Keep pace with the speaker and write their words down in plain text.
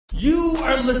You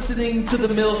are listening to the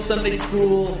Mill Sunday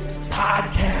School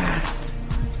podcast.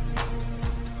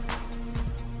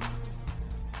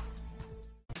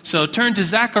 So turn to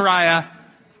Zechariah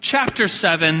chapter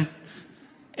 7.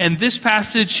 And this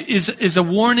passage is a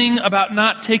warning about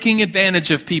not taking advantage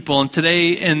of people. And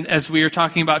today, and as we are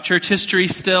talking about church history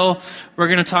still, we're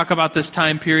going to talk about this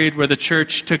time period where the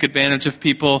church took advantage of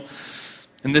people.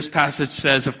 And this passage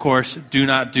says, of course, do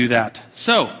not do that.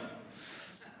 So,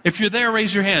 if you're there,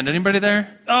 raise your hand. Anybody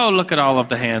there? Oh, look at all of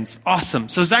the hands. Awesome.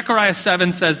 So Zechariah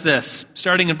 7 says this,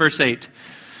 starting in verse 8.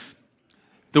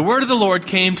 The word of the Lord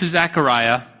came to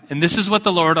Zechariah, and this is what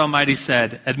the Lord Almighty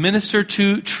said. Administer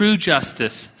to true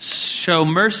justice. Show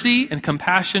mercy and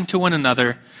compassion to one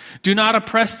another. Do not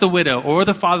oppress the widow or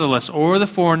the fatherless or the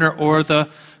foreigner or the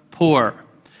poor.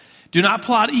 Do not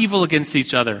plot evil against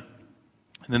each other.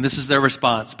 And then this is their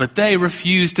response. But they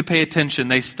refused to pay attention.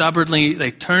 They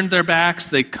turned their backs.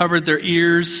 They covered their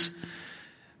ears.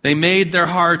 They made their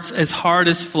hearts as hard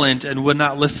as flint and would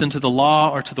not listen to the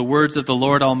law or to the words of the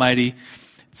Lord Almighty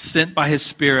sent by his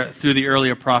Spirit through the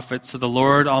earlier prophets. So the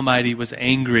Lord Almighty was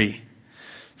angry.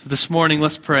 So this morning,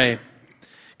 let's pray.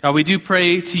 God, we do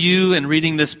pray to you in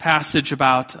reading this passage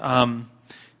about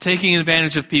taking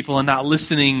advantage of people and not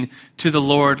listening to the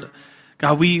Lord.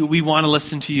 God, we want to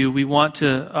listen to you. We want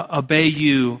to obey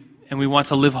you, and we want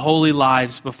to live holy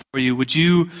lives before you. Would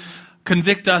you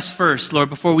convict us first, Lord,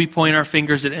 before we point our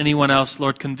fingers at anyone else?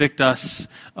 Lord, convict us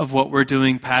of what we're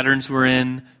doing, patterns we're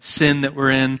in, sin that we're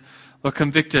in. Lord,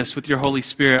 convict us with your Holy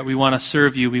Spirit. We want to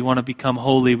serve you. We want to become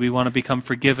holy. We want to become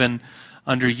forgiven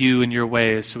under you and your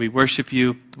ways. So we worship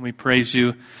you, and we praise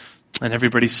you. And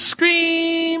everybody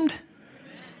screamed,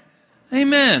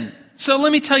 Amen. So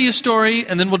let me tell you a story,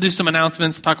 and then we'll do some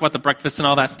announcements, talk about the breakfast and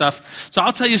all that stuff. So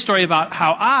I'll tell you a story about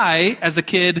how I, as a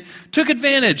kid, took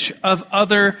advantage of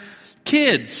other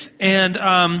kids, and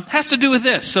has to do with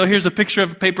this. So here's a picture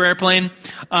of a paper airplane.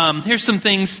 Here's some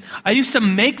things. I used to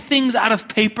make things out of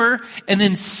paper and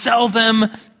then sell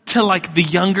them to like the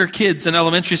younger kids in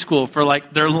elementary school for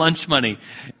like their lunch money.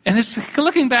 And it's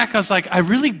looking back, I was like, I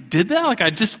really did that? Like I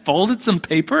just folded some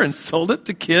paper and sold it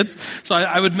to kids. So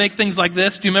I would make things like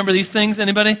this. Do you remember these things?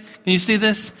 Anybody? Can you see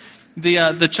this?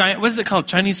 What is it called?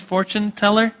 Chinese fortune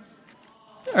teller?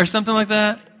 Or something like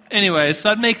that? Anyway, so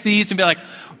I'd make these and be like,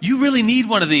 you really need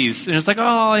one of these. And it's like, oh,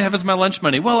 all I have is my lunch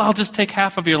money. Well, I'll just take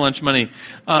half of your lunch money.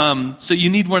 So you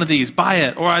need one of these. Buy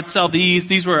it. Or I'd sell these.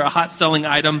 These were a hot selling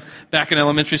item back in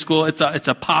elementary school. It's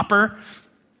a popper.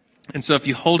 And so if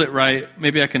you hold it right,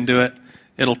 maybe I can do it.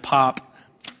 It'll pop.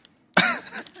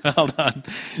 Hold on.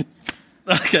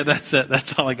 Okay, that's it.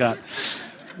 That's all I got.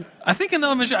 I think in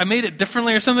elementary, I made it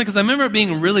differently or something because I remember it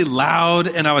being really loud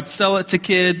and I would sell it to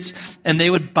kids and they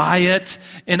would buy it.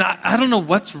 And I don't know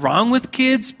what's wrong with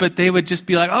kids, but they would just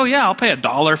be like, oh yeah, I'll pay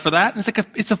 $1 for that. And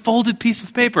it's a folded piece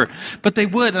of paper. But they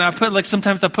would. And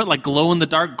sometimes I put like glow in the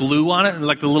dark glue on it and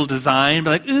like the little design. Be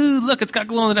like, ooh, look, it's got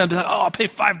glow in the dark. I'd be like, oh, I'll pay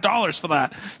 $5 for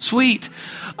that. Sweet.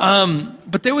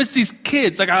 But there was these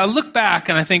kids, like I look back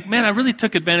and I think, man, I really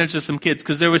took advantage of some kids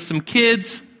because there was some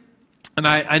kids. And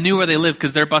I knew where they lived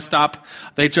because their bus stop,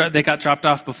 they got dropped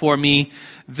off before me.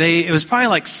 It was probably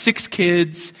like 6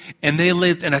 kids, and they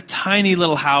lived in a tiny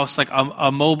little house, like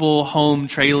a mobile home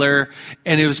trailer,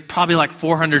 and it was probably like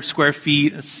 400 square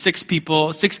feet. 6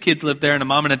 kids lived there, and a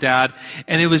mom and a dad,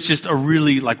 and it was just a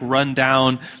really like run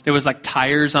down. There was like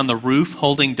tires on the roof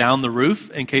holding down the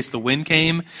roof in case the wind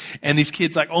came, and these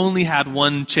kids like only had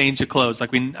one change of clothes.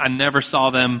 Like I never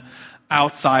saw them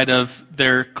outside of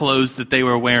their clothes that they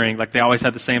were wearing. Like they always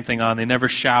had the same thing on. They never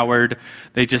showered.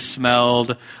 They just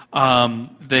smelled.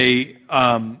 They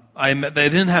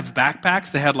didn't have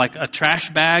backpacks. They had like a trash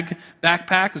bag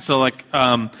backpack. So like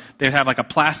they'd have like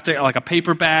a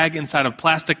paper bag inside of a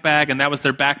plastic bag, and that was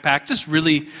their backpack. Just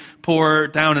really poor,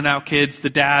 down and out kids. The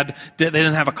dad, they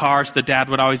didn't have a car, so the dad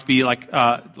would always be like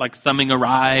thumbing a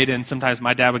ride, and sometimes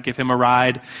my dad would give him a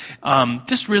ride.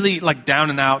 Just really like down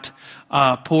and out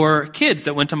poor kids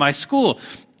that went to my school.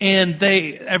 And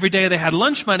every day they had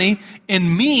lunch money,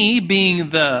 and me, being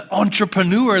the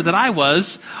entrepreneur that I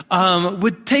was,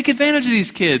 would take advantage of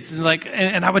these kids.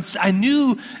 And I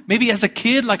knew maybe as a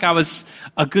kid, like I was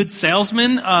a good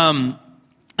salesman.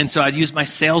 And so I'd use my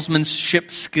salesmanship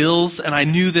skills, and I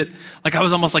knew that like I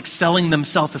was almost like selling them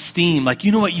self-esteem. Like,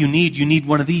 you know what you need? You need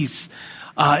one of these.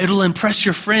 It'll impress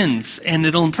your friends, and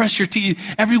it'll impress your team.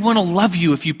 Everyone will love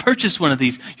you if you purchase one of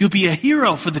these. You'll be a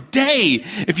hero for the day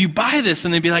if you buy this.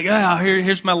 And they'd be like, oh,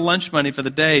 here's my lunch money for the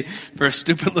day for a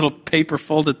stupid little paper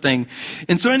folded thing.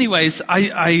 And so anyways,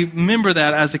 I remember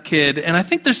that as a kid. And I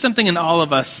think there's something in all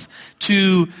of us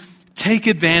to take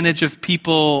advantage of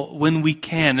people when we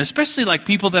can, especially like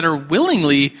people that are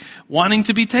willingly wanting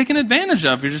to be taken advantage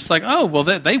of. You're just like, oh, well,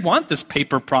 they want this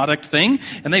paper product thing,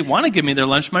 and they want to give me their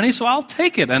lunch money, so I'll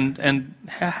take it, and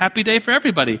happy day for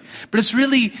everybody. But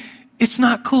it's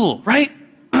not cool, right?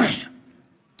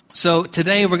 So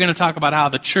today we're going to talk about how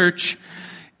the church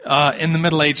in the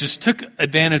Middle Ages took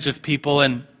advantage of people,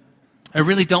 and I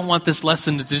really don't want this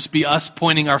lesson to just be us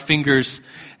pointing our fingers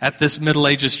at this Middle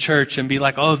Ages church and be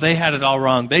like, oh, they had it all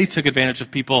wrong. They took advantage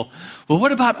of people. Well,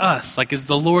 what about us? Like, is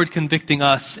the Lord convicting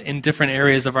us in different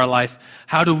areas of our life?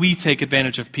 How do we take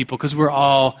advantage of people? Because we're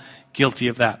all guilty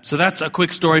of that. So that's a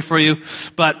quick story for you.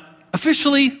 But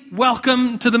officially,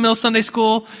 welcome to the Mill Sunday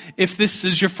School. If this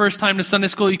is your first time to Sunday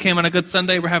school, you came on a good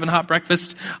Sunday. We're having hot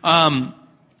breakfast.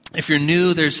 If you're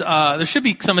new, there should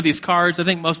be some of these cards. I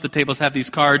think most of the tables have these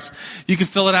cards. You can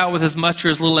fill it out with as much or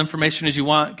as little information as you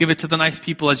want. Give it to the nice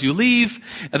people as you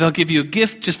leave, and they'll give you a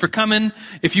gift just for coming.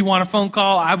 If you want a phone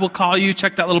call, I will call you.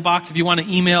 Check that little box. If you want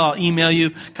to email, I'll email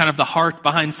you kind of the heart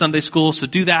behind Sunday school, so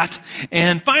do that.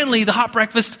 And finally, the hot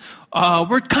breakfast.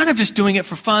 We're kind of just doing it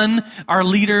for fun. Our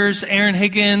leaders, Aaron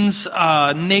Higgins,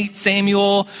 Nate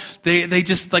Samuel, they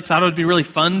just thought it would be really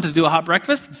fun to do a hot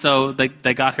breakfast. So they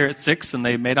got here at 6 and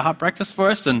they made a hot breakfast for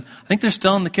us. And I think they're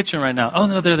still in the kitchen right now. Oh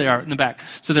no, there they are in the back.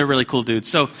 So they're really cool dudes.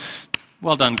 So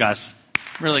well done, guys.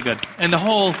 Really good. And the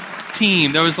whole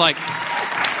team, there was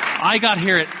I got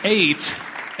here at 8.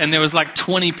 And there was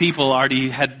 20 people already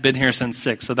had been here since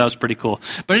 6, so that was pretty cool.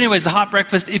 But anyways, the hot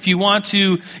breakfast, if you want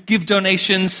to give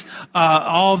donations,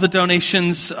 all the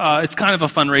donations, it's kind of a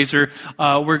fundraiser.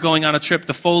 We're going on a trip.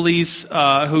 The Foleys,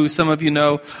 who some of you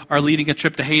know, are leading a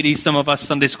trip to Haiti. Some of us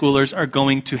Sunday schoolers are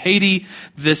going to Haiti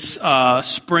this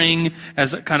spring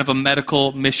as a kind of a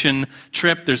medical mission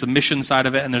trip. There's a mission side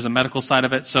of it, and there's a medical side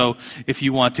of it. So if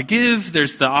you want to give,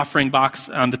 there's the offering box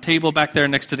on the table back there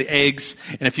next to the eggs.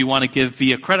 And if you want to give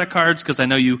via credit cards, because I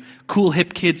know you cool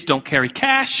hip kids don't carry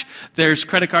cash, there's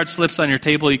credit card slips on your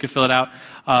table. You can fill it out.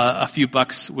 A few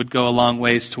bucks would go a long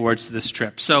ways towards this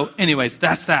trip. So anyways,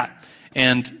 that's that.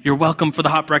 And you're welcome for the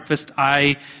hot breakfast.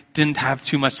 I didn't have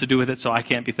too much to do with it, so I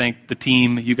can't be thanked. The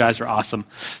team, you guys are awesome.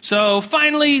 So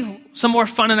finally, some more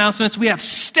fun announcements. We have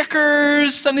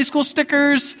stickers, Sunday school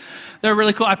stickers. They're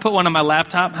really cool. I put one on my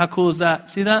laptop. How cool is that?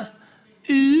 See that?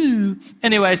 Ooh.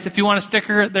 Anyways, if you want a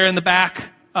sticker, they're in the back.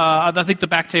 I think the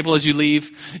back table as you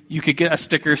leave, you could get a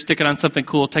sticker, stick it on something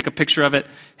cool, take a picture of it,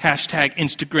 hashtag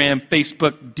Instagram,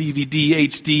 Facebook, DVD,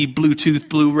 HD, Bluetooth,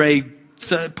 Blu-ray,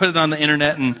 put it on the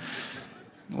internet and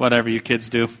whatever you kids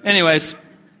do. Anyways,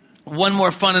 one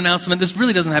more fun announcement. This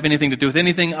really doesn't have anything to do with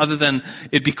anything other than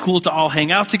it'd be cool to all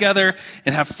hang out together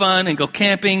and have fun and go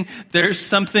camping. There's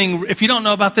something, if you don't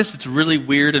know about this, it's really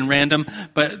weird and random,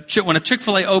 but when a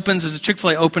Chick-fil-A opens, there's a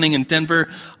Chick-fil-A opening in Denver.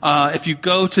 If you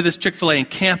go to this Chick-fil-A and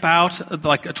camp out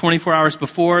 24 hours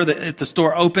before the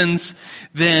store opens,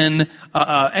 then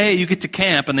A, you get to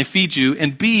camp and they feed you,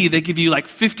 and B, they give you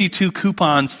 52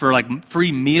 coupons for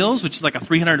free meals, which is a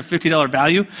 $350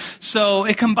 value. So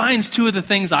it combines two of the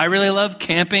things I really love,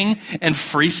 camping and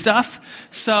free stuff.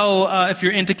 So if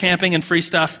you're into camping and free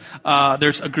stuff,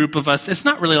 there's a group of us. It's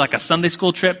not really like a Sunday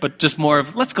school trip, but just more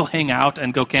of let's go hang out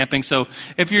and go camping. So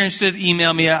if you're interested,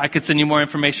 email me. I could send you more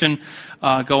information.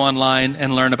 Go online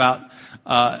and learn about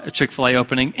a Chick-fil-A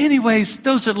opening. Anyways,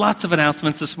 those are lots of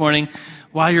announcements this morning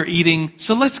while you're eating.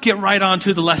 So let's get right on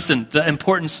to the lesson, the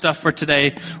important stuff for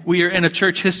today. We are in a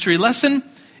church history lesson.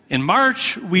 In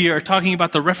March, we are talking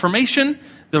about the Reformation,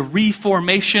 the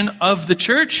reformation of the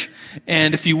church.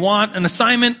 And if you want an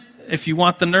assignment, if you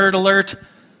want the nerd alert,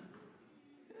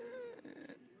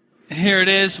 here it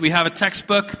is. We have a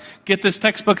textbook. Get this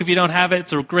textbook if you don't have it.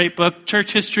 It's a great book.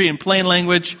 Church History in Plain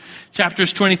Language.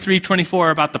 Chapters 23, 24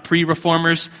 are about the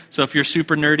pre-reformers. So if you're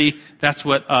super nerdy, that's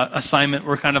what assignment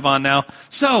we're kind of on now.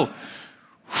 So,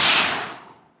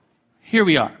 here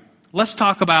we are. Let's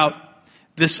talk about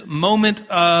this moment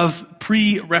of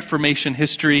pre-Reformation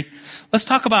history. Let's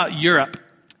talk about Europe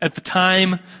at the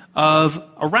time of,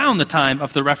 around the time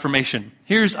of the Reformation.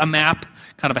 Here's a map,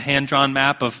 kind of a hand-drawn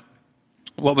map of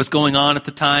what was going on at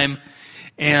the time.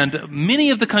 And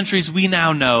many of the countries we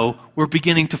now know were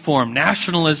beginning to form.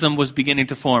 Nationalism was beginning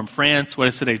to form. France, what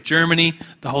is today Germany,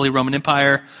 the Holy Roman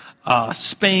Empire,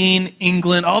 Spain,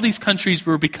 England, all these countries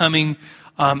were becoming,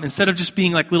 instead of just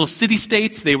being like little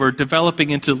city-states, they were developing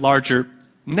into larger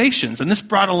nations. And this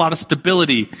brought a lot of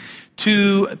stability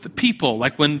to the people.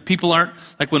 Like when people aren't,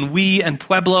 like when we and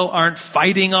Pueblo aren't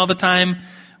fighting all the time,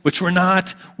 which we're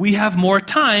not, we have more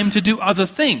time to do other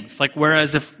things. Like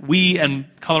whereas if we and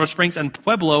Colorado Springs and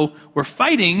Pueblo were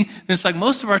fighting, then it's like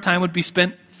most of our time would be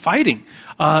spent fighting.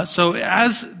 So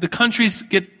as the countries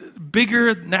get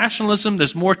bigger nationalism,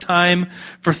 there's more time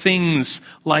for things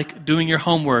like doing your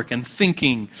homework and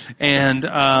thinking and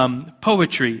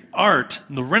poetry, art,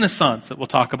 and the Renaissance that we'll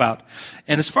talk about.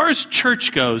 And as far as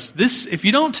church goes, this, if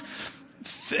you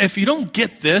don't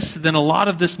get this, then a lot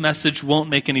of this message won't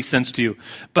make any sense to you.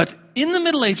 But in the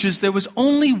Middle Ages, there was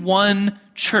only one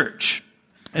church.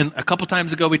 And a couple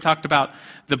times ago, we talked about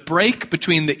the break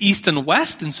between the East and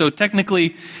West. And so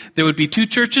technically, there would be two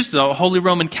churches, the Holy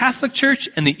Roman Catholic Church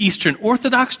and the Eastern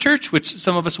Orthodox Church, which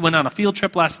some of us went on a field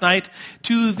trip last night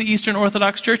to the Eastern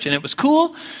Orthodox Church, and it was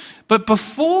cool. But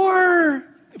before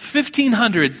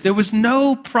 1500s, there was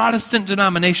no Protestant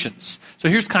denominations. So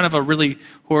here's kind of a really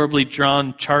horribly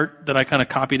drawn chart that I kind of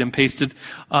copied and pasted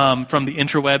from the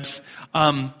interwebs.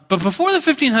 But before the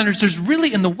 1500s, there's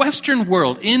really, in the Western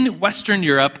world, in Western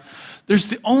Europe,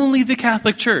 there's only the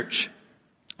Catholic Church.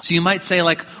 So you might say,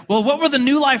 like, well, what were the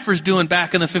New Lifers doing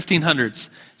back in the 1500s?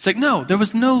 It's like, no, there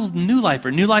was no New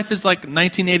Lifer. New Life is like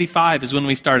 1985 is when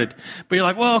we started. But you're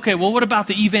like, well, okay, well, what about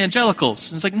the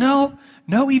evangelicals? And it's like, no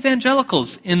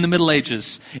evangelicals in the Middle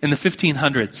Ages, in the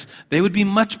 1500s. They would be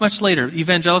much, much later.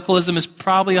 Evangelicalism is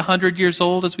probably 100 years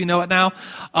old as we know it now.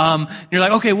 You're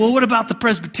like, okay, well, what about the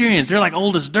Presbyterians? They're like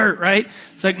old as dirt, right?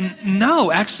 It's like,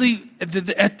 no, actually, at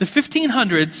the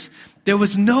 1500s, there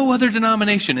was no other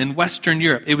denomination in Western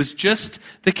Europe. It was just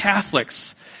the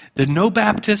Catholics. There were no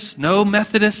Baptists, no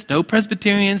Methodists, no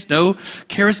Presbyterians, no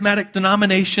charismatic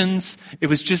denominations. It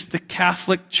was just the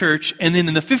Catholic Church. And then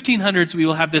in the 1500s, we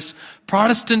will have this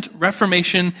Protestant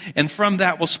Reformation, and from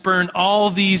that will spurn all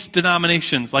these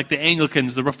denominations, like the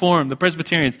Anglicans, the Reformed, the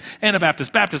Presbyterians,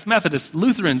 Anabaptists, Baptists, Methodists,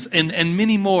 Lutherans, and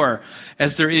many more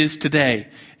as there is today.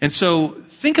 And so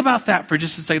think about that for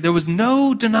just a second. There was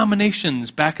no denominations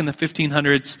back in the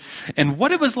 1500s. And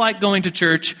what it was like going to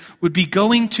church would be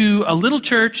going to a little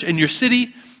church in your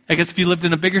city. I guess if you lived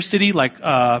in a bigger city like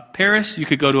Paris, you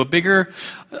could go to a bigger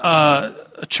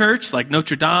church like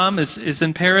Notre Dame is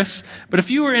in Paris. But if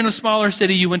you were in a smaller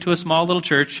city, you went to a small little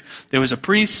church. There was a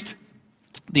priest.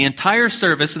 The entire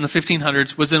service in the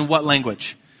 1500s was in what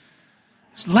language?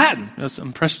 It's Latin. I was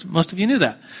impressed most of you knew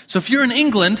that. So if you're in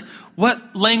England,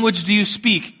 what language do you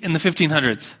speak in the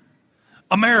 1500s?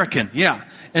 American, yeah.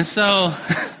 And so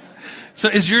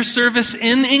is your service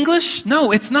in English?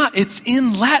 No, it's not. It's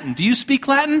in Latin. Do you speak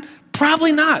Latin?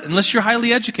 Probably not, unless you're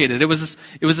highly educated. It was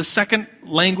a second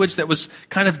language that was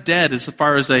kind of dead as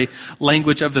far as a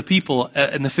language of the people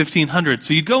in the 1500s.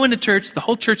 So you'd go into church, the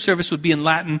whole church service would be in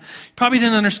Latin. You probably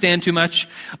didn't understand too much.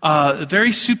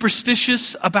 Very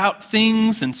superstitious about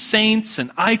things and saints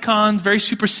and icons. Very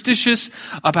superstitious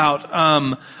about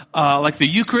like the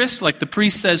Eucharist, like the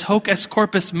priest says, hoc est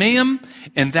corpus meum,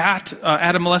 and that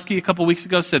Adam Molesky a couple weeks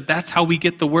ago said that's how we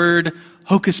get the word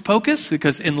hocus pocus,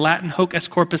 because in Latin, hoc est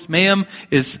corpus meum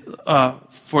is,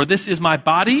 for this is my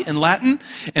body in Latin.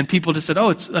 And people just said, oh,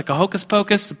 it's like a hocus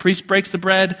pocus. The priest breaks the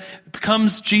bread, it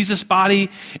becomes Jesus'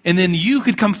 body, and then you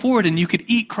could come forward and you could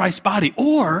eat Christ's body.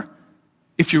 Or,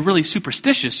 if you're really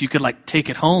superstitious, you could like take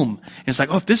it home. And it's like,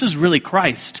 oh, if this is really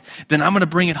Christ, then I'm going to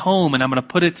bring it home and I'm going to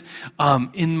put it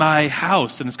in my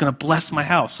house and it's going to bless my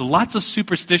house. So lots of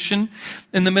superstition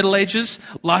in the Middle Ages,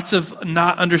 lots of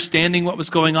not understanding what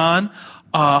was going on.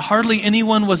 Hardly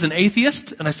anyone was an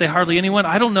atheist, and I say hardly anyone.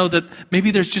 I don't know that maybe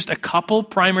there's just a couple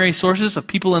primary sources of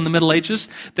people in the Middle Ages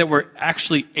that were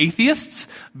actually atheists.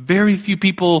 Very few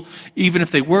people, even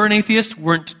if they were an atheist,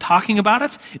 weren't talking about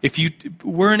it. If you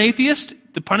were an atheist,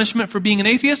 the punishment for being an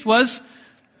atheist was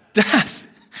death.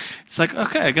 It's like,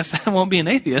 okay, I guess I won't be an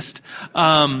atheist.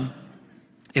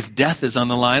 If death is on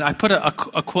the line. I put a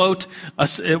quote,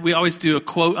 we always do a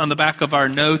quote on the back of our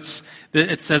notes.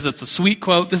 It says it's a sweet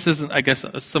quote. This isn't, I guess,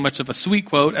 so much of a sweet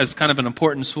quote as kind of an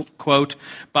important quote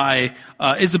by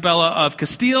Isabella of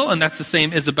Castile, and that's the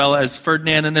same Isabella as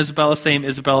Ferdinand and Isabella, same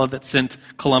Isabella that sent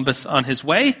Columbus on his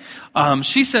way.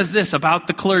 She says this about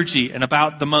the clergy and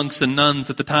about the monks and nuns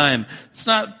at the time. It's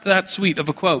not that sweet of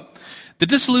a quote. The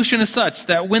dissolution is such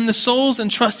that when the souls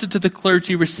entrusted to the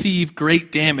clergy receive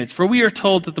great damage, for we are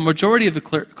told that the majority of the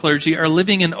clergy are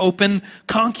living in open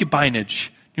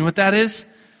concubinage. You know what that is?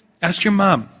 Ask your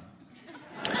mom.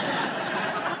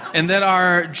 And that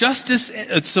our justice,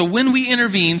 so when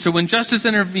justice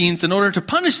intervenes in order to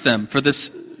punish them for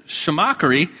this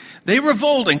schmuckery, they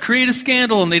revolt and create a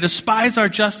scandal and they despise our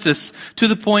justice to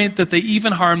the point that they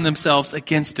even harm themselves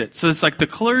against it. So it's like the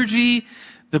clergy,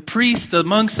 the priests, the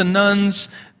monks and nuns,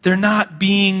 they're not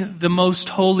being the most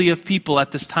holy of people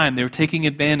at this time. They were taking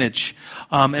advantage.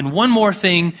 And one more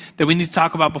thing that we need to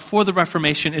talk about before the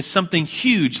Reformation is something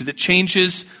huge that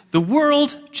changes the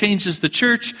world, changes the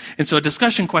church. And so a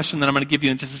discussion question that I'm going to give you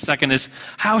in just a second is,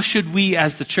 how should we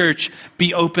as the church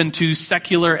be open to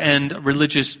secular and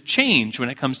religious change when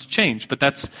it comes to change? But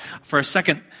that's for a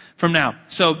second from now.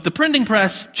 So the printing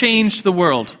press changed the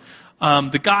world.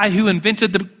 The guy who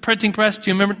invented the printing press,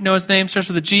 do you know his name? Starts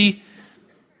with a G,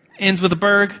 ends with a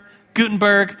Berg,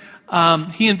 Gutenberg.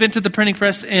 He invented the printing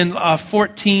press in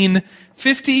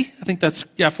 1450. I think that's,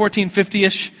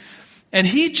 1450-ish. And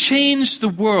he changed the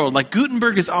world. Like,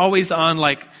 Gutenberg is always on,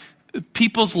 like,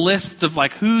 people's lists of,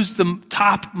 like, who's the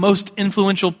top most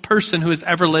influential person who has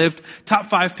ever lived. Top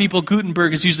 5 people.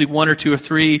 Gutenberg is usually 1 or 2 or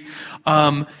 3.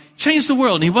 Changed the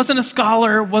world. And he wasn't a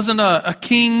scholar, wasn't a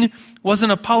king,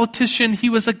 wasn't a politician. He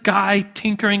was a guy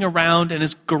tinkering around in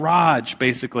his garage,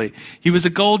 basically. He was a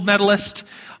gold medalist,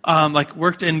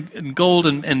 worked in gold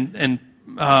and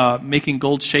making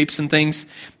gold shapes and things.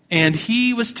 And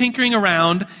he was tinkering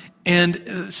around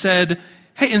and said,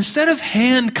 hey, instead of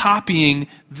hand copying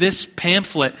this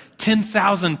pamphlet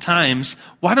 10,000 times,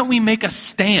 why don't we make a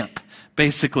stamp,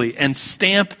 basically, and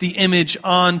stamp the image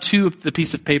onto the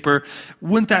piece of paper?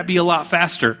 Wouldn't that be a lot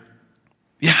faster?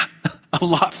 Yeah, a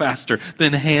lot faster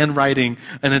than handwriting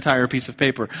an entire piece of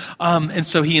paper. And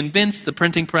so he invents the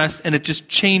printing press, and it just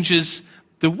changes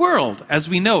the world as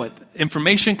we know it.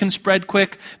 Information can spread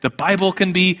quick. The Bible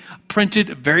can be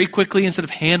printed very quickly. Instead of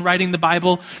handwriting the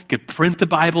Bible, you could print the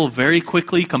Bible very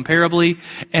quickly, comparably,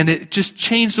 and it just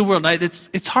changed the world.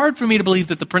 It's hard for me to believe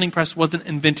that the printing press wasn't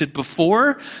invented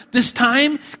before this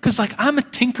time, because I'm a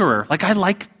tinkerer. I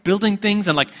like building things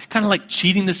and kind of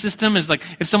cheating the system. Is like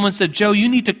if someone said, Joe, you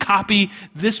need to copy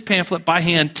this pamphlet by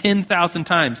hand 10,000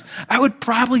 times. I would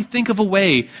probably think of a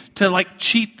way to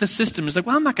cheat the system. It's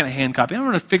I'm not going to hand copy. I'm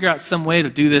going to figure out some way to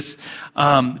do this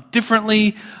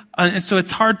differently. And so it's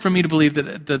hard for me to believe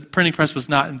that the printing press was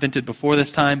not invented before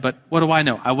this time, but what do I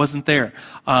know? I wasn't there.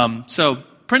 So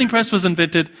printing press was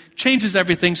invented, changes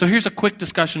everything. So here's a quick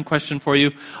discussion question for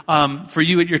you. For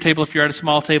you at your table, if you're at a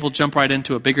small table, jump right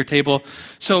into a bigger table.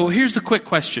 So here's the quick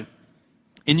question.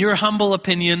 In your humble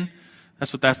opinion,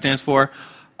 that's what that stands for,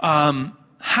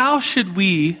 how should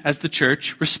we as the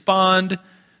church respond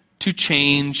to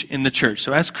change in the church?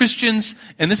 So as Christians,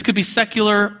 and this could be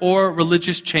secular or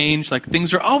religious change,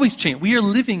 things are always changing. We are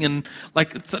living in,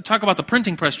 talk about the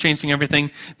printing press changing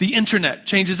everything. The internet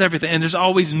changes everything, and there's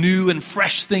always new and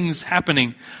fresh things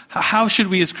happening. How should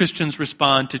we as Christians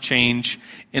respond to change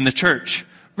in the church?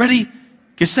 Ready,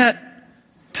 get set,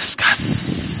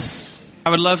 discuss.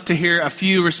 I would love to hear a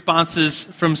few responses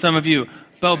from some of you.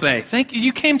 Bobe, thank you.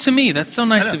 You came to me. That's so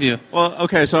nice of you. Well,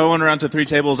 okay, so I went around to 3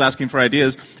 tables asking for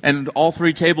ideas, and all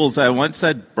 3 tables I went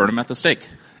said, burn them at the stake.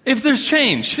 If there's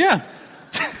change. Yeah.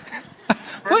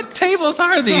 What tables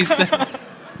are these?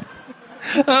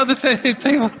 Oh, the same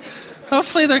table.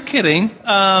 Hopefully they're kidding.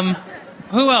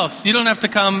 Who else? You don't have to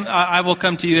come. I will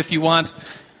come to you if you want.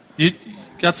 You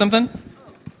got something?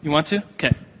 You want to?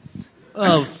 Okay.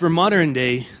 For modern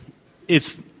day,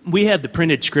 if we have the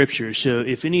printed scripture, so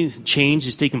if any change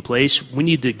is taking place, we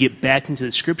need to get back into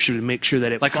the scripture to make sure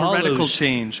that it follows a radical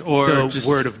change or the just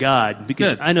word of God.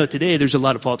 Because Good. I know today there's a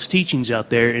lot of false teachings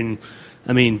out there, and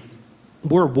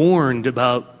we're warned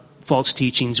about false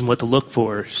teachings and what to look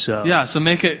for. So yeah, so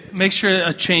make sure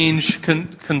a change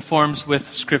conforms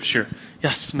with scripture.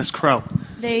 Yes, Miss Crow.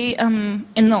 They in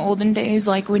the olden days,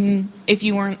 if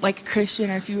you weren't a Christian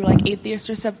or if you were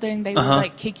atheist or something, they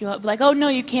would kick you out, oh no,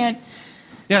 you can't.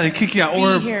 Yeah, they kick you out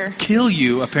or here. Kill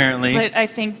you, apparently. But I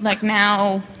think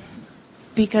now,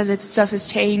 because stuff has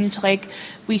changed,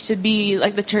 we should be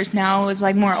the church now is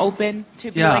more open to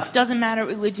be doesn't matter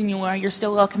what religion you are, you're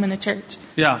still welcome in the church.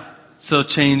 Yeah. So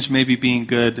change maybe being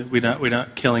good. We're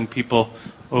not killing people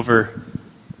over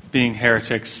being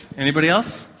heretics. Anybody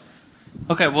else?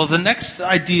 Okay. Well, the next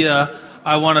idea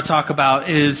I want to talk about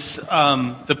is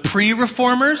the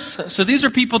pre-reformers. So these are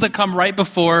people that come right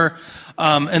before.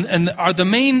 And are the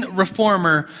main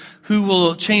reformer who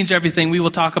will change everything. We will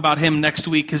talk about him next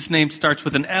week. His name starts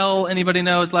with an L. Anybody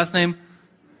know his last name?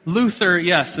 Luther,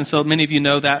 yes. And so many of you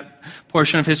know that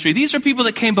portion of history. These are people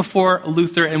that came before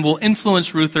Luther and will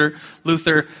influence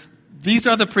Luther. These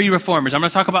are the pre-reformers. I'm going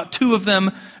to talk about 2 of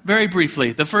them very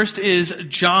briefly. The first is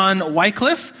John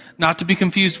Wycliffe, not to be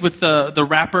confused with the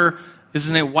rapper. Is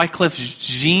his name Wycliffe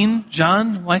Jean?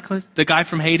 John Wycliffe? The guy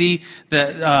from Haiti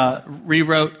that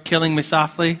rewrote Killing Me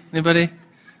Softly? Anybody?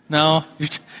 No?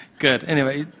 Good.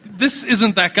 Anyway, this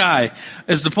isn't that guy,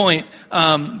 is the point.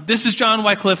 This is John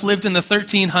Wycliffe, lived in the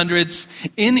 1300s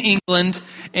in England,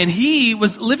 and he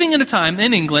was living in a time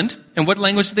in England, and what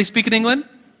language did they speak in England?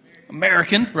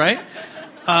 American, right?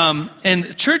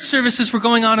 And church services were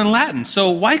going on in Latin.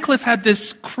 So Wycliffe had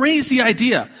this crazy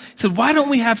idea. He said, why don't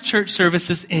we have church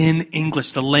services in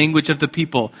English, the language of the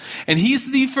people? And he's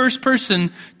the first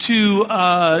person to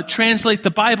translate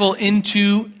the Bible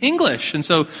into English. And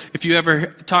so if you ever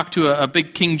talk to a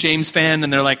big King James fan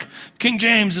and they're like, King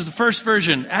James is the first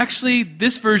version. Actually,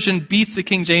 this version beats the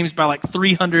King James by like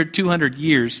 300, 200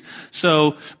 years.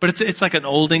 So, but it's like an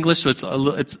old English, so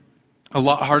it's a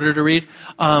lot harder to read.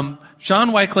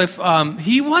 John Wycliffe,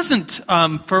 he wasn't,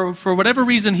 for whatever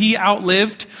reason, he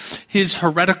outlived his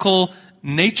heretical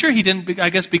nature. He didn't, I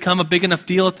guess, become a big enough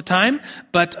deal at the time.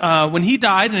 But when he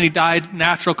died, and he died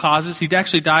natural causes, he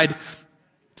actually died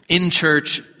in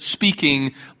church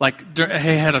speaking, like he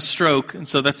had a stroke. And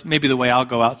so that's maybe the way I'll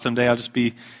go out someday. I'll just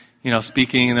be,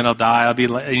 speaking, and then I'll die.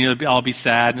 I'll be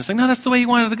sad. And it's like, no, that's the way he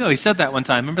wanted to go. He said that one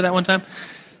time. Remember that one time?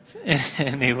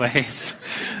 Anyways.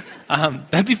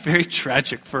 That'd be very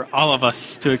tragic for all of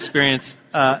us to experience.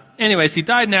 Anyways, he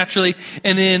died naturally,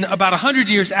 and then about 100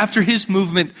 years after his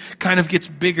movement kind of gets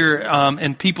bigger,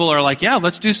 and people are like, yeah,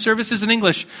 let's do services in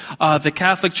English, the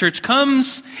Catholic Church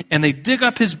comes, and they dig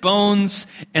up his bones,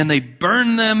 and they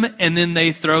burn them, and then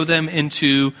they throw them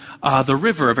into the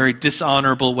river, a very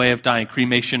dishonorable way of dying,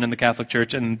 cremation in the Catholic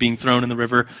Church, and being thrown in the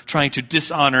river, trying to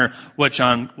dishonor what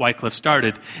John Wycliffe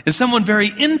started. And someone very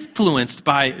influenced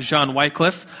by John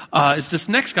Wycliffe is this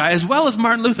next guy, as well as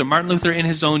Martin Luther. Martin Luther, in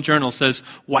his own journal, says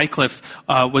Wycliffe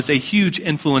was a huge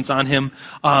influence on him.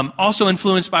 Also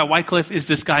influenced by Wycliffe is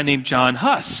this guy named John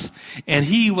Huss. And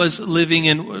he was living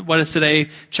in what is today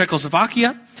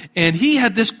Czechoslovakia. And he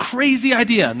had this crazy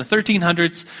idea in the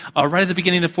 1300s, right at the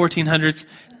beginning of the 1400s,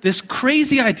 this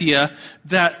crazy idea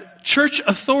that church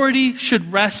authority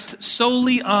should rest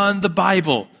solely on the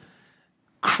Bible.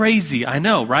 Crazy, I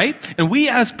know, right? And we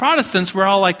as Protestants were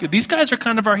all like, these guys are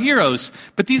kind of our heroes,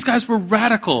 but these guys were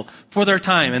radical for their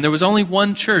time, and there was only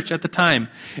one church at the time,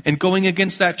 and going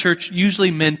against that church usually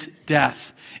meant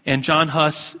death. And John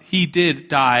Huss, he did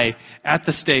die at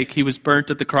the stake. He was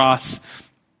burnt at the cross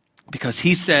because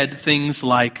he said things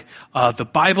like, the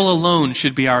Bible alone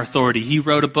should be our authority. He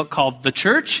wrote a book called The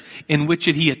Church, in which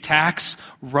he attacks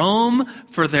Rome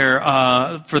for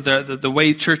the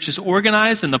way church is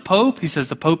organized, and the Pope. He says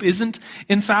the Pope isn't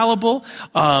infallible,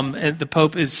 and the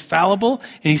Pope is fallible.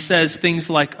 And he says things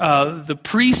like the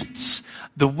priests,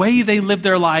 the way they live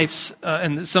their lives,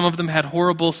 and some of them had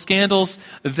horrible scandals,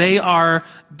 they are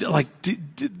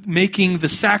making the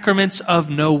sacraments of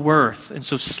no worth. And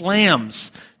so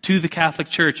slams to the Catholic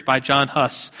Church by John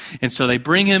Huss. And so they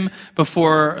bring him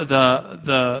before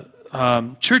the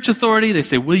church authority. They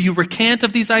say, will you recant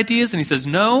of these ideas? And he says,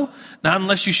 no, not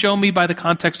unless you show me by the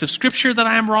context of Scripture that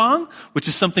I am wrong, which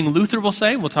is something Luther will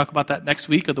say. We'll talk about that next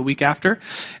week or the week after.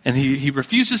 And he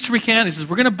refuses to recant. He says,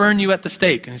 we're going to burn you at the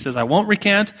stake. And he says, I won't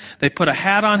recant. They put a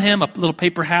hat on him, a little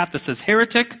paper hat that says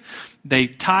heretic. They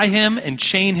tie him and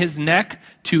chain his neck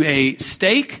to a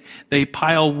stake. They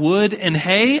pile wood and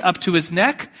hay up to his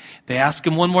neck. They ask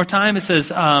him one more time. It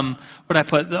says, one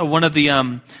of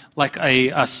the,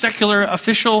 a secular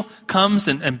official comes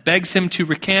and begs him to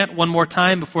recant one more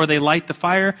time before they light the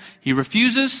fire. He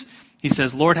refuses. He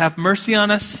says, Lord, have mercy on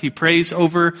us. He prays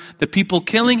over the people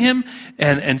killing him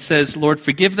and says, Lord,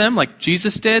 forgive them, like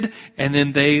Jesus did. And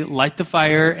then they light the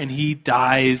fire and he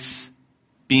dies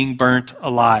being burnt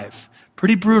alive.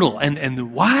 Pretty brutal.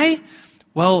 And why?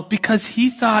 Well, because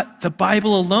he thought the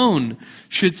Bible alone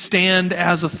should stand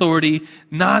as authority,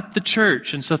 not the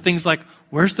church. And so things like,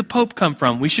 where's the Pope come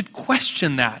from? We should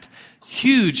question that.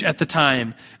 Huge at the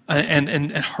time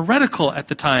and heretical at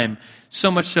the time, so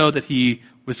much so that he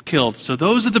was killed. So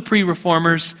those are the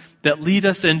pre-reformers that lead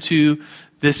us into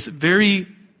this very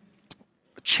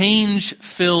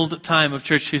change-filled time of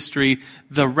church history,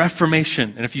 the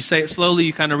Reformation. And if you say it slowly,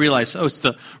 you kind of realize, it's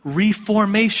the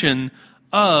reformation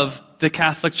of the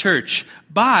Catholic Church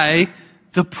by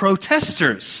the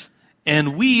protesters.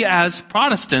 And we as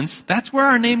Protestants, that's where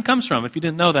our name comes from. If you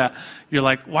didn't know that, you're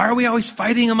like, why are we always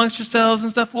fighting amongst yourselves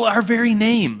and stuff? Well, our very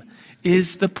name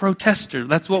is the protester.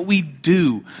 That's what we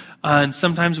do. And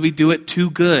sometimes we do it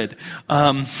too good.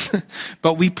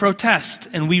 But we protest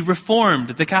and we reformed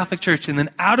the Catholic Church. And then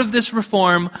out of this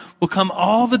reform will come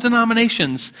all the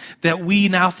denominations that we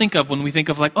now think of when we think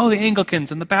of like, oh, the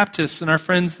Anglicans and the Baptists and our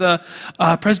friends the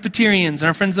Presbyterians and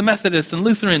our friends the Methodists and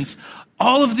Lutherans.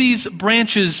 All of these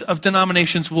branches of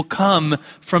denominations will come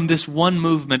from this one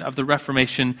movement of the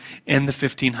Reformation in the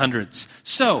 1500s.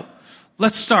 So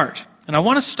let's start. And I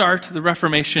want to start the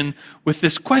Reformation with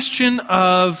this question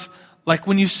of, like,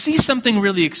 when you see something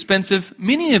really expensive,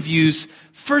 many of you's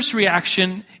first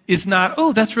reaction is not,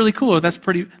 oh, that's really cool, or that's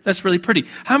really pretty.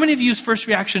 How many of you's first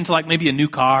reaction to, like, maybe a new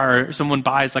car, or someone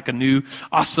buys, like, a new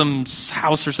awesome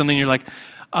house or something, you're like,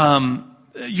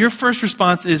 your first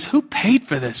response is, who paid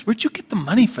for this? Where'd you get the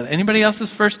money for that? Anybody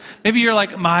else's first? Maybe you're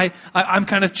like, I'm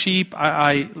kind of cheap,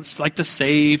 I like to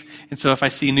save, and so if I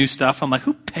see new stuff, I'm like,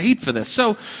 who paid for this?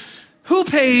 So, who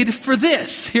paid for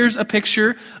this? Here's a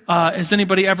picture. Has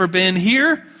anybody ever been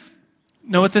here?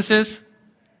 Know what this is?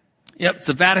 Yep, it's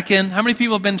the Vatican. How many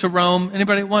people have been to Rome?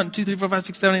 Anybody? 1, 2, 3, 4, 5,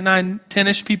 6, 7, 8, 9,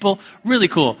 10-ish people? Really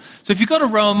cool. So if you go to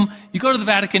Rome, you go to the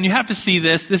Vatican, you have to see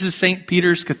this. This is St.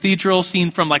 Peter's Cathedral,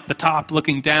 seen from like the top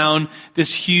looking down.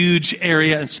 This huge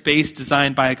area and space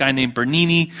designed by a guy named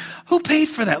Bernini. Who paid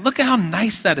for that? Look at how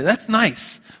nice that is. That's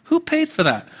nice. Who paid for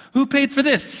that? Who paid for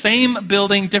this? Same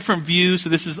building, different view. So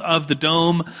this is of the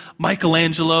dome.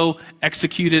 Michelangelo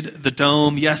executed the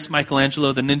dome. Yes,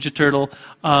 Michelangelo, the Ninja Turtle.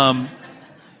 How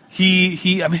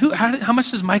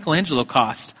much does Michelangelo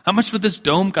cost? How much would this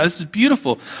dome cost? This is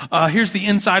beautiful. Here's the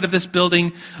inside of this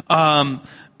building.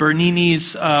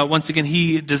 Bernini's, once again,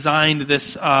 he designed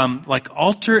this, like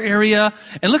altar area.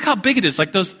 And look how big it is.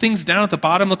 Like those things down at the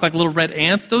bottom look like little red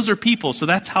ants. Those are people. So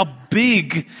that's how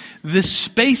big this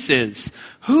space is.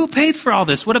 Who paid for all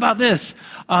this? What about this?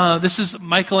 This is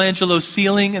Michelangelo's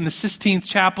ceiling in the Sistine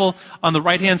Chapel. On the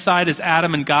right-hand side is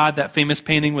Adam and God, that famous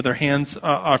painting with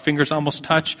our fingers almost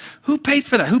touch. Who paid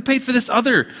for that? Who paid for this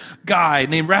other guy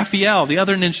named Raphael, the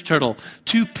other Ninja Turtle,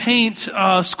 to paint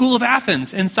School of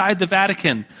Athens inside the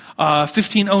Vatican?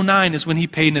 1509 is when he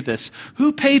painted this.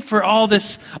 Who paid for all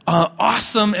this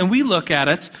awesome, and we look at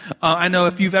it, I know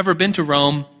if you've ever been to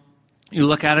Rome, you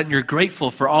look at it and you're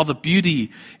grateful for all the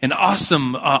beauty and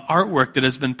awesome artwork that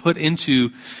has been put into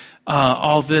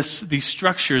all these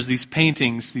structures, these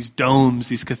paintings, these domes,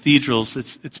 these cathedrals.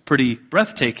 It's pretty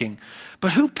breathtaking.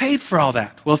 But who paid for all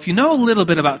that? Well, if you know a little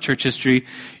bit about church history,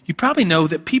 you probably know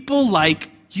that people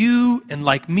like you and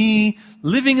like me,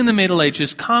 living in the Middle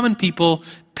Ages, common people,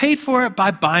 paid for it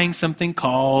by buying something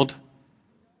called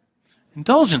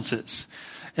indulgences.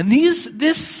 And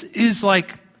this is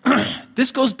like,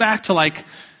 this goes back to like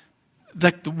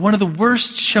one of the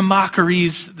worst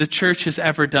shamockeries the church has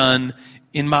ever done,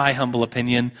 in my humble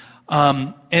opinion.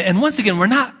 And once again, we're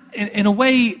not in a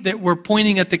way that we're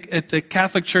pointing at the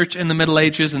Catholic Church in the Middle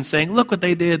Ages and saying, look what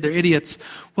they did, they're idiots.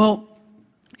 Well,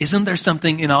 isn't there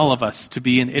something in all of us to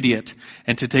be an idiot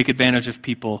and to take advantage of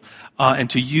people and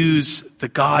to use the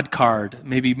God card?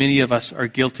 Maybe many of us are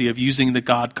guilty of using the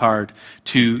God card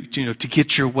to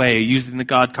get your way, using the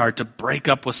God card to break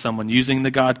up with someone, using the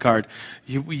God card.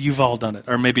 You've all done it,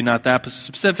 or maybe not that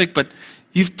specific, but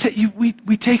we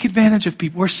take advantage of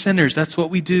people. We're sinners. That's what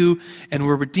we do. And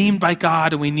we're redeemed by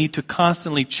God, and we need to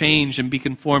constantly change and be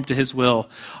conformed to his will.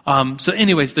 So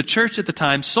anyways, the church at the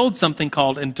time sold something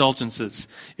called indulgences.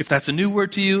 If that's a new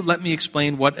word to you, let me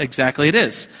explain what exactly it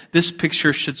is. This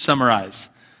picture should summarize.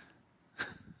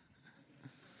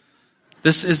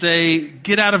 This is a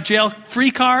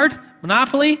get-out-of-jail-free card,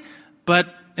 Monopoly,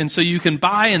 and so you can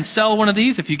buy and sell one of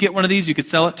these. If you get one of these, you could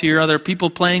sell it to your other people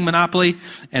playing Monopoly.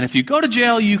 And if you go to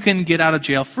jail, you can get out of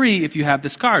jail free if you have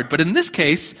this card. But in this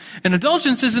case, an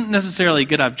indulgence isn't necessarily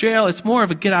get out of jail. It's more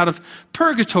of a get out of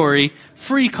purgatory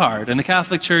free card. And the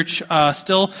Catholic Church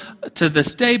still, to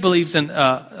this day, believes in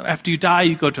after you die,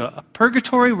 you go to a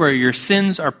purgatory where your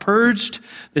sins are purged.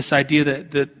 This idea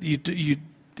that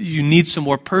you need some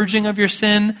more purging of your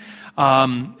sin.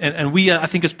 And we, I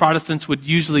think as Protestants, would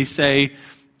usually say,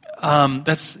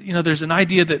 there's an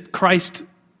idea that Christ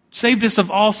saved us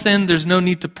of all sin. There's no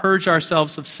need to purge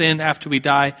ourselves of sin after we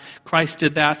die. Christ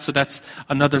did that, so that's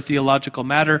another theological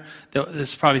matter.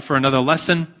 That's probably for another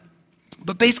lesson.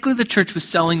 But basically the church was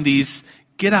selling these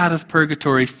get out of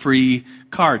purgatory free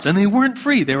cards. And they weren't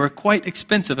free. They were quite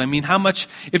expensive. I mean, how much,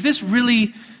 if this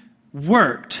really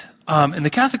worked, and the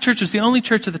Catholic Church was the only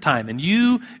church at the time, and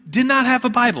you did not have a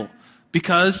Bible,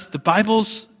 because the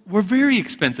Bibles were very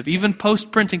expensive. Even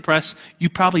post-printing press, you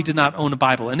probably did not own a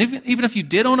Bible. And even if you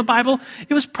did own a Bible,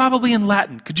 it was probably in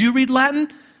Latin. Could you read Latin?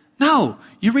 No.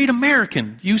 You read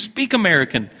American. You speak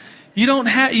American. You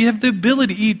have the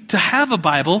ability to have a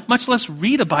Bible, much less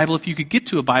read a Bible if you could get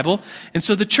to a Bible. And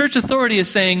so the church authority is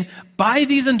saying, buy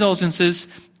these indulgences,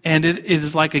 and it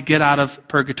is like a get out of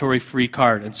purgatory free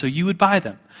card. And so you would buy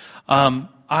them.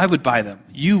 I would buy them.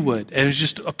 You would. And it was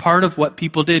just a part of what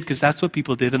people did, because that's what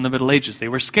people did in the Middle Ages. They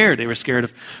were scared. They were scared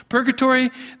of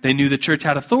purgatory. They knew the church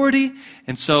had authority.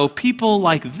 And so people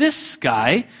like this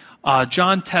guy,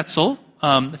 John Tetzel,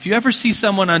 if you ever see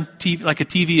someone on TV, like a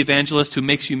TV evangelist who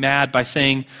makes you mad by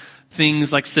saying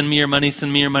things like, send me your money,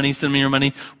 send me your money, send me your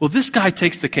money. Well, this guy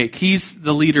takes the cake. He's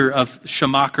the leader of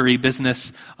schmuckery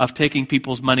business, of taking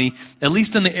people's money, at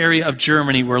least in the area of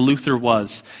Germany where Luther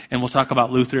was. And we'll talk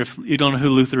about Luther. If you don't know who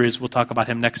Luther is, we'll talk about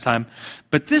him next time.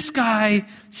 But this guy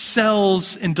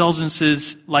sells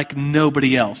indulgences like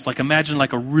nobody else. Like imagine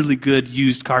like a really good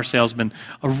used car salesman,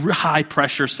 high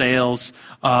pressure sales,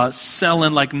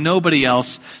 selling like nobody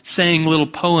else, saying little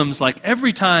poems like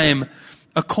every time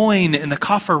a coin in the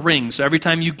coffer rings. So every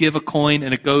time you give a coin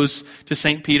and it goes to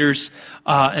St. Peter's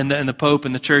and the Pope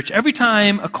and the church, every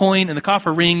time a coin in the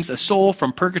coffer rings, a soul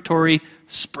from purgatory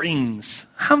springs.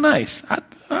 How nice.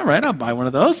 All right, I'll buy one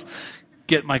of those.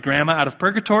 Get my grandma out of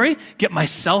purgatory. Get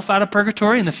myself out of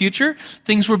purgatory in the future.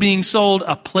 Things were being sold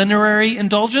a plenary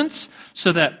indulgence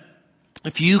so that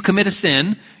if you commit a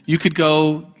sin, you could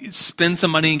go spend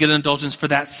some money and get an indulgence for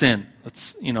that sin.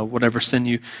 That's, whatever sin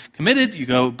you committed, you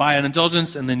go buy an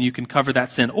indulgence and then you can cover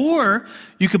that sin. Or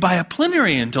you could buy a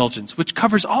plenary indulgence, which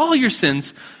covers all your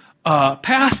sins,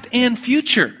 past and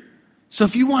future. So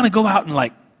if you want to go out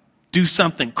and do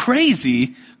something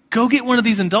crazy, go get one of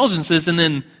these indulgences and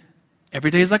then every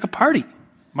day is like a party.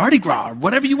 Mardi Gras, or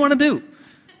whatever you want to do.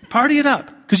 Party it up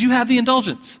because you have the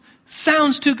indulgence.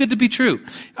 Sounds too good to be true.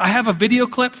 I have a video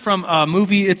clip from a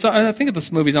movie. I think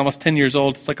this movie is almost 10 years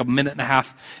old. It's like a 1.5-minute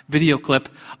video clip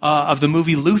of the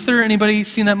movie Luther. Anybody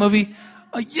seen that movie?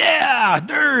 Yeah,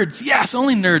 nerds. Yes,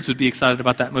 only nerds would be excited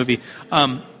about that movie.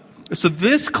 So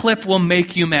this clip will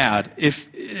make you mad. If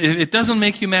it doesn't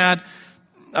make you mad,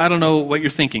 I don't know what you're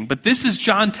thinking. But this is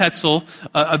John Tetzel,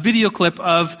 a video clip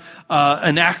of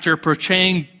an actor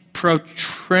portraying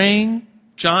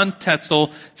John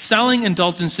Tetzel selling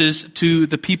indulgences to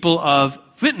the people of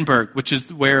Wittenberg, which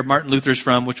is where Martin Luther's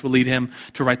from, which will lead him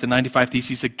to write the 95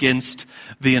 Theses against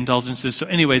the indulgences. So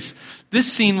anyways,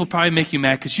 this scene will probably make you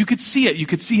mad because you could see it. You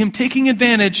could see him taking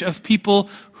advantage of people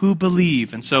who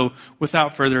believe. And so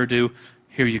without further ado,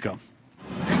 here you go.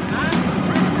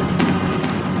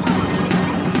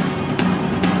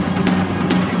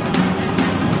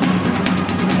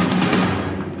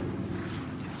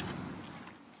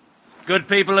 Good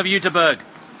people of Jüterbog,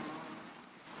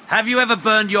 have you ever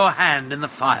burned your hand in the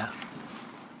fire?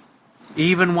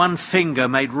 Even one finger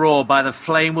made raw by the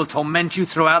flame will torment you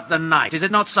throughout the night. Is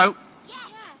it not so?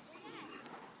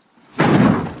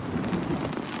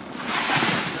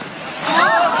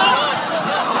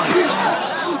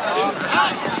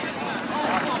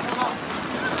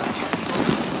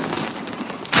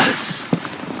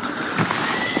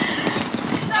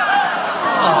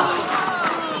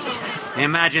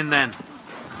 Imagine then,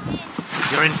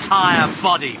 your entire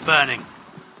body burning.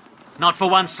 Not for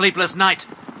one sleepless night,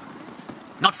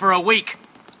 not for a week,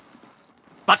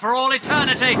 but for all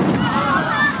eternity.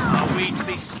 Are we to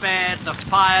be spared the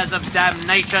fires of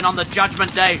damnation on the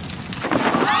judgment day?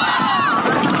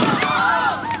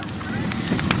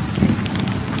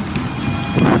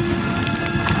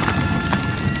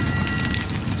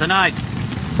 Tonight,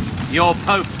 your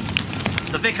Pope,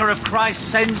 the Vicar of Christ,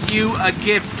 sends you a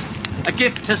gift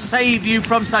to save you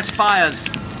from such fires.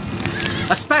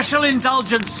 A special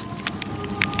indulgence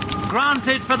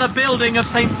granted for the building of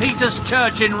St. Peter's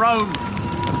Church in Rome,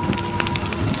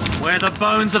 where the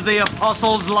bones of the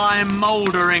apostles lie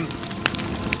mouldering,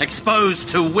 exposed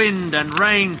to wind and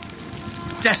rain,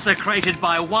 desecrated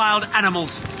by wild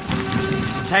animals.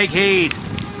 Take heed,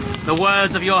 the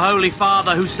words of your Holy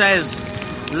Father who says,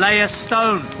 lay a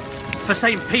stone for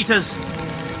St. Peter's,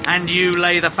 and you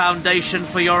lay the foundation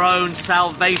for your own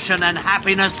salvation and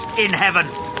happiness in heaven.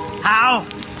 How?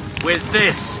 With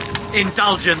this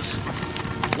indulgence.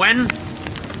 When?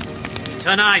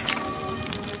 Tonight.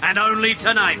 And only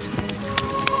tonight.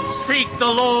 Seek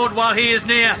the Lord while he is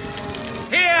near.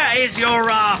 Here is your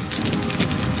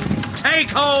raft. Take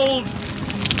hold.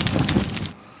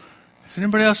 Is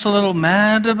anybody else a little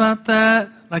mad about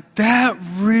that? Like, that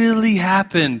really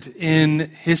happened in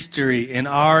history, in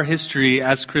our history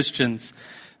as Christians.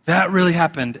 That really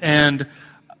happened. And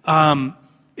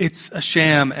it's a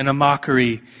sham and a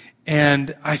mockery.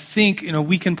 And I think,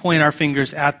 we can point our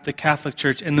fingers at the Catholic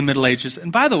Church in the Middle Ages.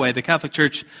 And by the way, the Catholic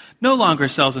Church no longer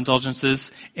sells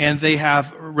indulgences, and they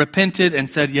have repented and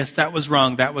said, yes, that was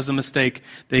wrong, that was a mistake.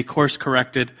 They course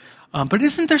corrected. But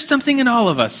isn't there something in all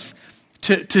of us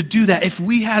to do that? If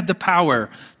we had the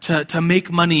power to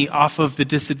make money off of the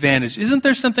disadvantaged, isn't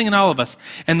there something in all of us?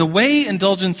 And the way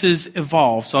indulgences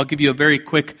evolve, so I'll give you a very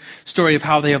quick story of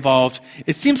how they evolved.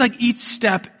 It seems like each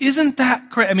step isn't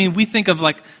that crazy. I mean, we think of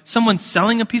like someone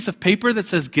selling a piece of paper that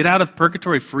says "Get out of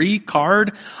purgatory free"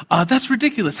 card. That's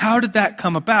ridiculous. How did that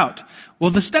come about?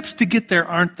 Well, the steps to get there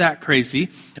aren't that crazy.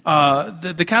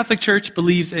 The Catholic Church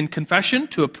believes in confession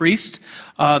to a priest.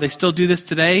 They still do this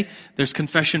today. There's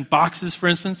confession boxes, for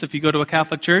instance, if you go to a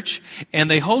Catholic church, and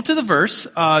they hold to the verse,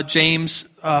 James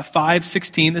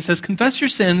 5:16, that says, "Confess your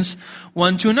sins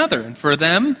one to another." And for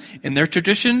them, in their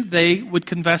tradition, they would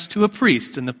confess to a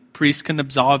priest, and the priest can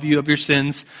absolve you of your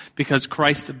sins because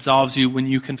Christ absolves you when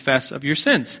you confess of your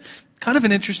sins. Kind of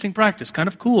an interesting practice, kind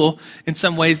of cool in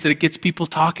some ways that it gets people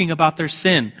talking about their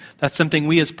sin. That's something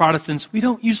we as Protestants, we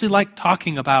don't usually like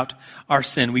talking about our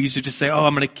sin. We usually just say,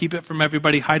 I'm going to keep it from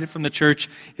everybody, hide it from the church.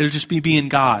 It'll just be being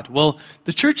God. Well,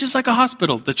 the church is like a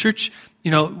hospital. The church,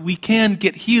 we can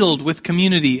get healed with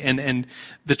community, and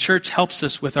the church helps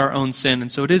us with our own sin.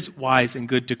 And so it is wise and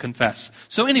good to confess.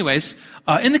 So anyways,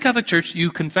 in the Catholic Church,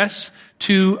 you confess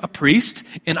to a priest.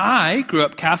 And I grew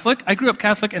up Catholic. I grew up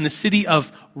Catholic in the city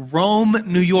of Rome,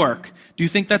 New York. Do you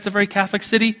think that's a very Catholic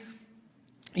city?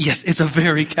 Yes, it's a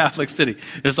very Catholic city.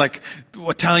 There's like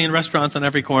Italian restaurants on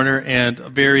every corner, and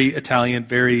very Italian,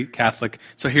 very Catholic.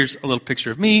 So here's a little picture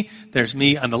of me. There's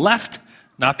me on the left,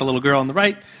 not the little girl on the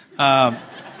right.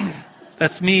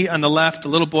 That's me on the left, a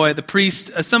little boy. The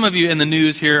priest, some of you in the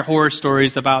news hear horror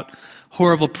stories about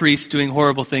horrible priests doing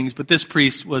horrible things, but this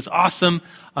priest was awesome,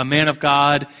 a man of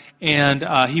God, and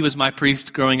he was my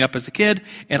priest growing up as a kid.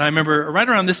 And I remember right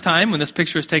around this time when this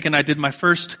picture was taken, I did my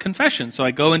first confession. So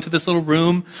I go into this little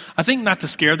room, I think not to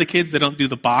scare the kids, they don't do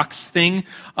the box thing.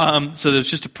 So there's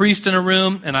just a priest in a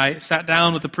room, and I sat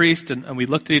down with the priest, and we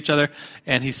looked at each other,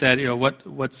 and he said,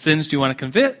 what sins do you want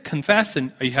to confess?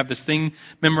 And you have this thing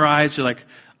memorized, you're like,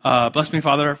 bless me,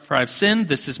 Father, for I have sinned.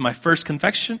 This is my first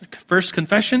confession.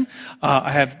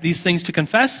 I have these things to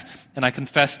confess. And I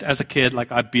confessed as a kid,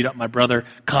 like I beat up my brother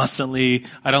constantly.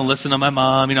 I don't listen to my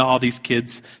mom, all these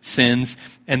kids' sins.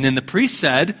 And then the priest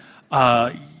said,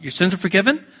 your sins are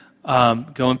forgiven.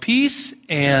 Go in peace.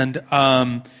 And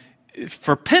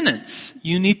for penance,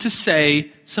 you need to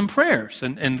say some prayers.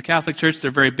 And in the Catholic Church, they're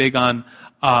very big on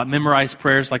memorized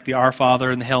prayers like the Our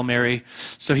Father and the Hail Mary.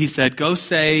 So he said, go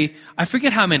say, I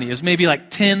forget how many. It was maybe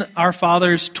like 10 Our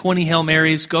Fathers, 20 Hail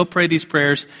Marys. Go pray these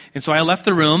prayers. And so I left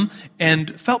the room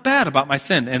and felt bad about my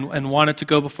sin and wanted to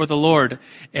go before the Lord.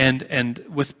 And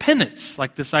with penance,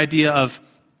 like this idea of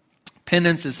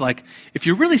penance is like, if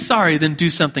you're really sorry, then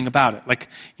do something about it. Like,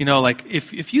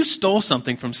 if you stole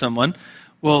something from someone,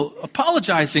 well,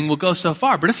 apologizing will go so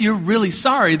far. But if you're really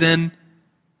sorry, then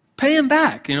pay him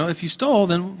back. If you stole,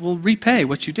 then we'll repay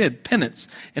what you did. Penance,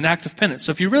 an act of penance.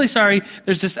 So if you're really sorry,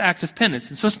 there's this act of penance.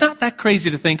 And so it's not that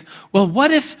crazy to think, well, what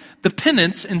if the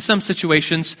penance in some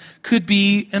situations could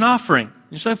be an offering?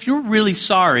 And so if you're really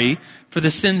sorry for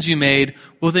the sins you made,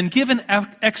 well, then give an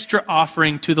extra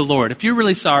offering to the Lord. If you're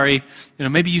really sorry,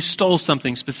 maybe you stole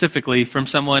something specifically from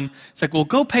someone, it's like, well,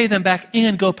 go pay them back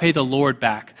and go pay the Lord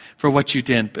back for what you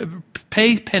did.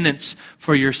 Pay penance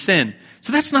for your sin.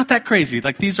 So that's not that crazy.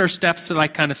 Like, these are steps that I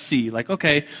kind of see. Like,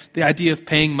 okay, the idea of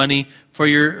paying money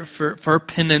for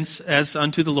penance as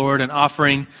unto the Lord and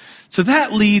offering. So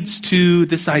that leads to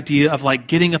this idea of like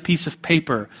getting a piece of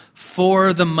paper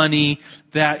for the money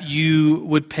that you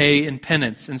would pay in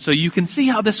penance. And so you can see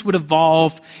how this would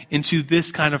evolve into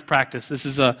this kind of practice. This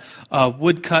is a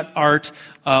woodcut art,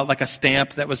 like a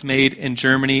stamp that was made in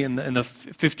Germany in the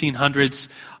 1500s,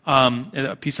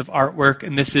 a piece of artwork.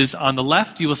 And this is on the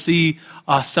left. You will see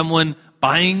someone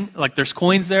buying, like there's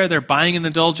coins there, they're buying an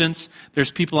indulgence.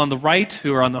 There's people on the right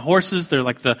who are on the horses. They're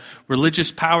like the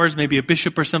religious powers, maybe a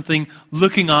bishop or something,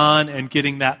 looking on and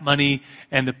getting that money.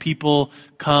 And the people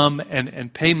come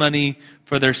and pay money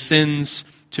for their sins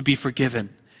to be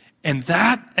forgiven. And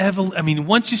that,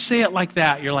 once you say it like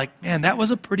that, you're like, man, that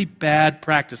was a pretty bad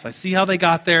practice. I see how they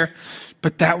got there,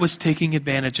 but that was taking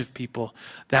advantage of people.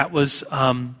 That was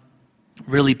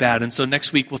really bad. And so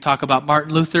next week we'll talk about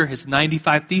Martin Luther, his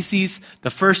 95 Theses. The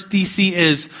first thesis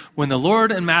is, when the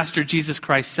Lord and Master Jesus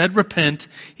Christ said repent,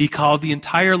 he called the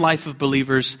entire life of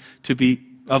believers to be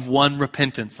of one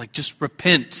repentance. Like, just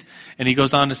repent. And he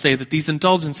goes on to say that these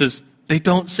indulgences, They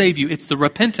don't save you. It's the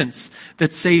repentance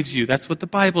that saves you. That's what the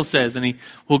Bible says. And he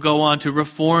will go on to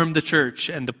reform the church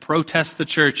and to protest the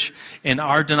church. And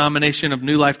our denomination of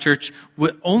New Life Church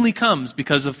only comes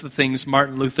because of the things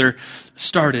Martin Luther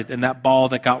started and that ball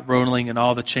that got rolling and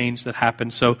all the change that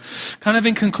happened. So kind of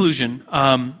in conclusion,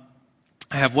 I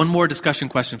have one more discussion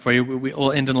question for you.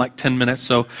 We'll end in like 10 minutes,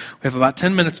 so we have about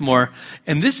 10 minutes more.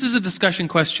 And this is a discussion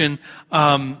question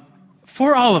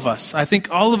for all of us. I think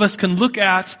all of us can look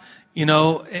at,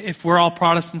 if we're all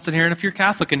Protestants in here, and if you're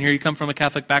Catholic in here, you come from a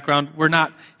Catholic background, we're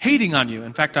not hating on you.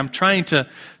 In fact, I'm trying to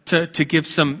give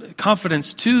some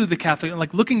confidence to the Catholic.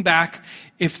 Like looking back,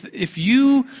 if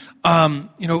you,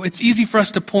 it's easy for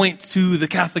us to point to the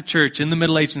Catholic Church in the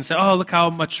Middle Ages and say, oh, look how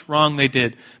much wrong they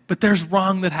did. But there's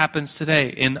wrong that happens today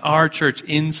in our church,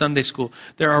 in Sunday school.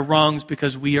 There are wrongs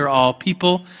because we are all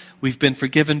people. We've been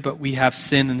forgiven, but we have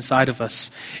sin inside of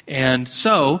us. And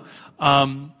so,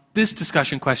 this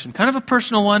discussion question, kind of a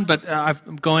personal one, but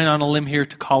I'm going on a limb here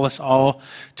to call us all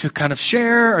to kind of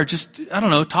share or just,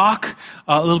 talk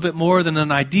a little bit more than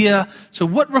an idea. So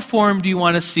what reform do you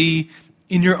want to see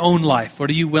in your own life? What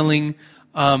are you willing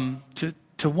to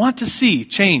want to see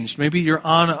changed? Maybe you're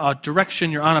on a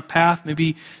direction, you're on a path.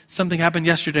 Maybe something happened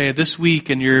yesterday or this week,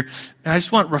 and I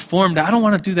just want reform. I don't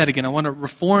want to do that again. I want a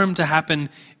reform to happen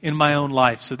in my own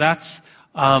life. So that's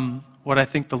what I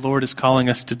think the Lord is calling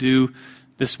us to do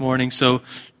this morning. So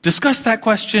discuss that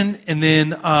question, and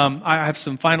then I have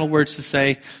some final words to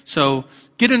say. So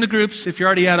get into groups. If you're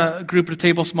already at a group at a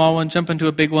table, small one, jump into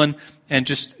a big one, and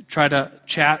just try to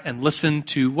chat and listen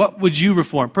to what would you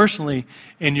reform personally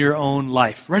in your own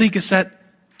life. Ready, get set,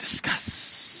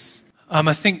 discuss.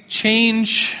 I think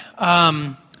change,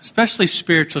 especially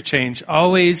spiritual change,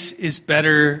 always is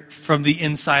better from the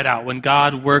inside out. When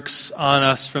God works on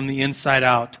us from the inside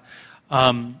out,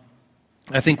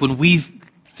 I think when we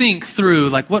think through,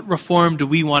 like, what reform do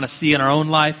we want to see in our own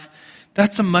life?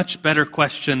 That's a much better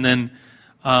question than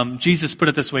Jesus put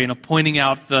it this way, pointing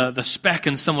out the speck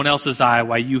in someone else's eye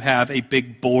while you have a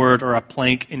big board or a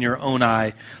plank in your own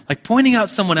eye. Like pointing out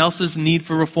someone else's need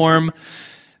for reform,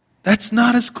 that's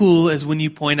not as cool as when you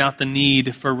point out the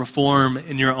need for reform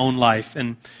in your own life.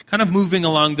 And kind of moving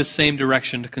along the same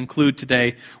direction to conclude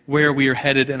today where we are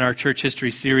headed in our church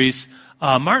history series.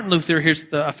 Martin Luther, here's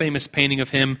a famous painting of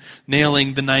him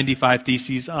nailing the 95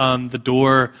 Theses on the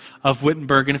door of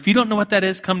Wittenberg. And if you don't know what that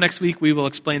is, come next week. We will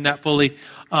explain that fully.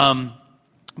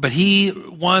 But he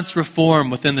wants reform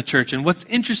within the church. And what's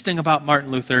interesting about Martin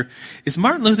Luther is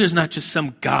not just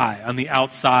some guy on the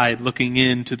outside looking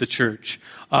into the church.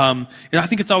 I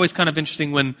think it's always kind of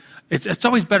interesting when it's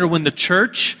always better when the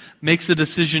church makes a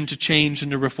decision to change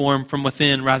and to reform from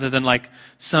within, rather than like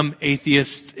some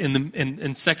atheists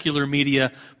in secular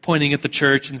media pointing at the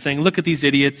church and saying, "Look at these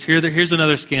idiots! Here's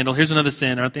another scandal. Here's another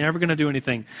sin. Aren't they ever going to do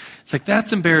anything?" It's like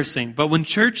that's embarrassing. But when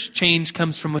church change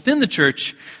comes from within the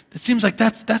church, it seems like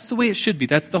that's the way it should be.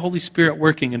 That's the Holy Spirit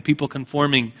working and people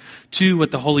conforming to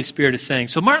what the Holy Spirit is saying.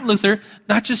 So Martin Luther,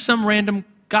 not just some random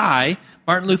guy.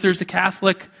 Martin Luther is a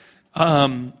Catholic,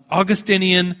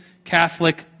 Augustinian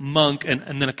Catholic monk,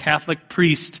 and then a Catholic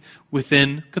priest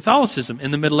within Catholicism in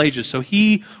the Middle Ages. So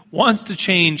he wants to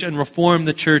change and reform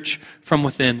the church from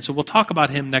within. So we'll talk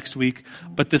about him next week.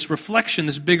 But this reflection,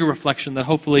 this bigger reflection that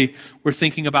hopefully we're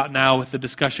thinking about now with the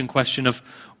discussion question of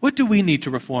what do we need to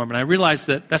reform? And I realize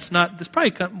that's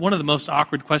probably one of the most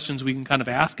awkward questions we can kind of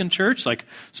ask in church. Like,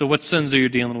 so what sins are you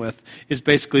dealing with? Is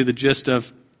basically the gist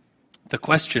of the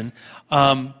question.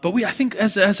 But I think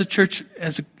as a church,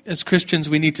 as Christians,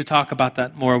 we need to talk about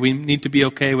that more. We need to be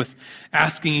okay with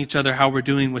asking each other how we're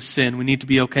doing with sin. We need to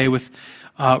be okay with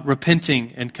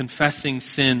repenting and confessing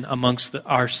sin amongst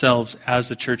ourselves as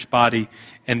a church body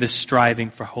and this striving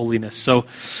for holiness. So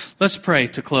let's pray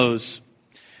to close.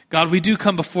 God, we do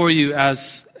come before you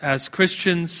as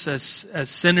Christians, as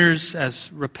sinners, as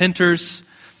repenters,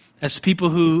 as people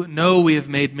who know we have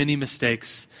made many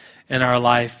mistakes in our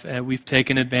life. We've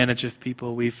taken advantage of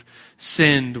people. We've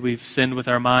sinned with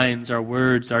our minds, our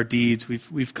words, our deeds.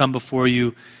 We've come before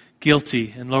you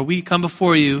guilty. And Lord, we come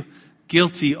before you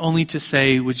guilty only to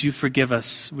say, would you forgive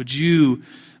us? Would you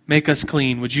make us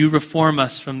clean? Would you reform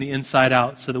us from the inside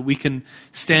out so that we can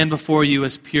stand before you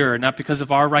as pure, not because of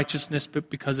our righteousness, but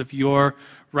because of your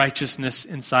righteousness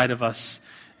inside of us.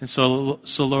 And so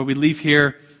Lord, we leave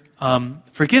here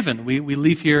forgiven. We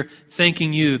leave here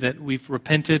thanking you that we've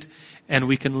repented, and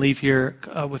we can leave here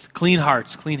with clean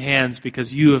hearts, clean hands,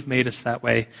 because you have made us that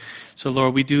way. So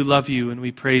Lord, we do love you and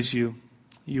we praise you.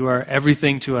 You are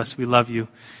everything to us. We love you.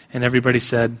 And everybody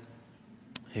said,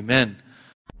 amen.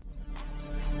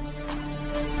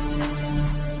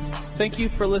 thank you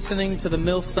for listening to the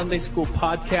Mill Sunday School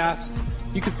podcast.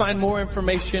 You can find more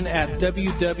information at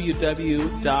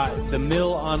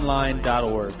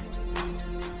www.themillonline.org.